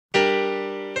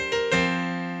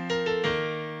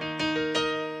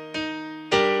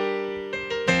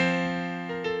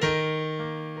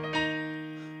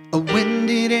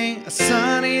windy day, a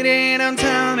sunny day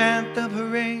downtown at the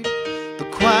parade. The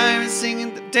choir is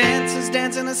singing, the dancers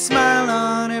dancing, a smile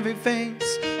on every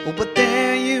face. Oh, but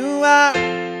there you are,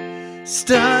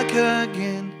 stuck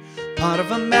again, part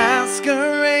of a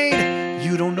masquerade.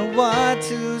 You don't know what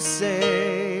to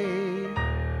say.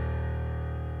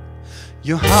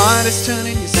 Your heart is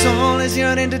turning, your soul is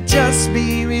yearning to just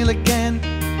be real again.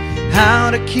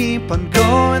 How to keep on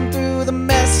going through the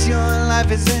mess your life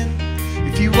is in.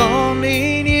 If you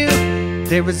only knew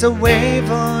there is a way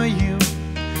for you.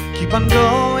 Keep on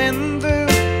going through,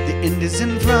 the end is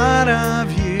in front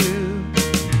of you.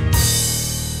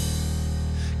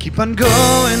 Keep on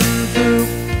going through,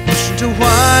 pushing to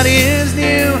what is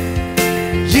new.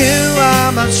 You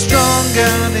are much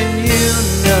stronger than you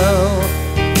know.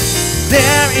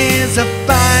 There is a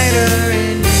fighter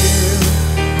in you.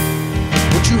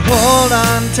 Won't you hold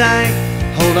on tight,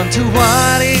 hold on to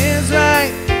what is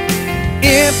right.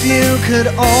 If you could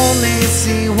only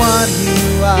see what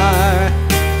you are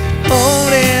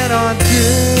holding on to.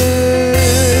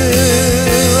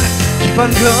 Keep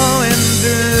on going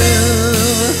through.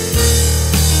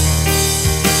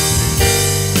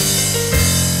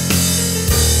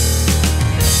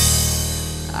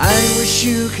 I wish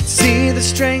you could see the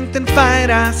strength and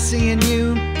fight I see in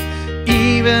you.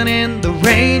 Even in the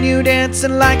rain you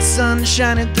dancing like sun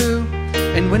shining through.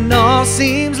 And when all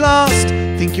seems lost,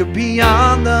 think you're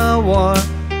beyond the war.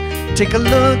 Take a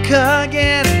look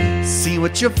again, see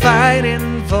what you're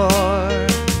fighting for.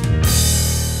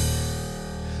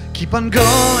 Keep on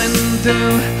going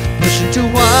through, pushing to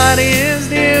what is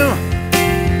new.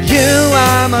 You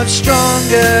are much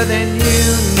stronger than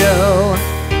you know.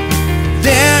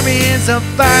 There is a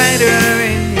fighter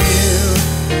in you.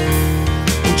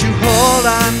 Won't you hold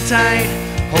on tight,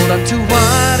 hold on to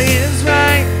what is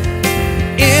right.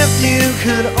 If you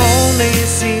could only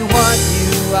see what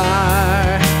you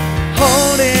are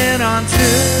holding on to.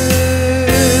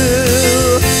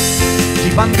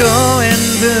 Keep on going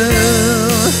through.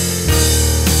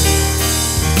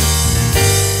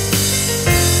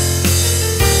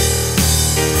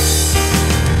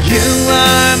 You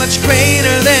are much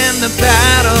greater than the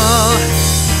battle.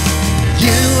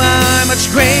 You are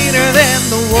much greater than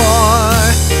the war.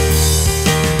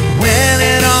 When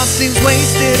it all seems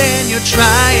wasted and you're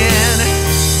trying,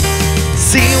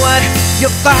 see what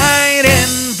you're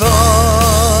fighting for.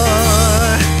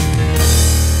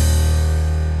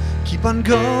 Keep on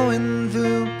going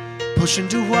through, pushing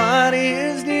to what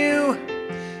is new.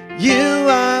 You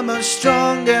are much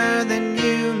stronger than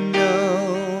you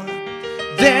know.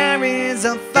 There is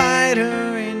a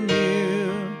fighter in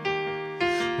you.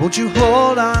 Won't you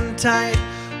hold on tight,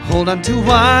 hold on to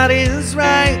what is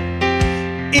right.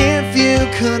 If you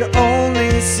could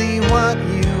only see what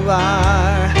you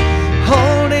are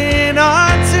holding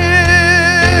on to.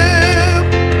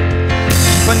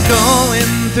 Keep on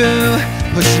going through,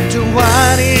 pushing to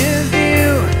what is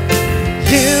new.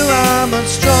 You are much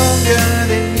stronger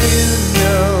than you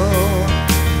know.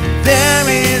 There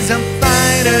is a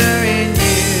fighter in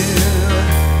you.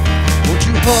 Won't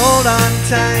you hold on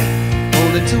tight,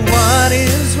 hold it to what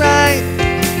is right.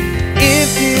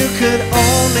 If you could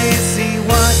only see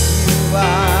what you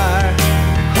are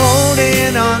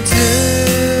holding on to.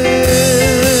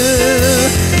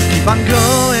 Keep on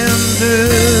going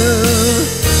through.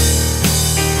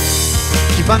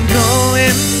 Keep on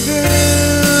going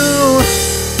through.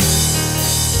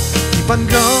 Keep on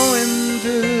going.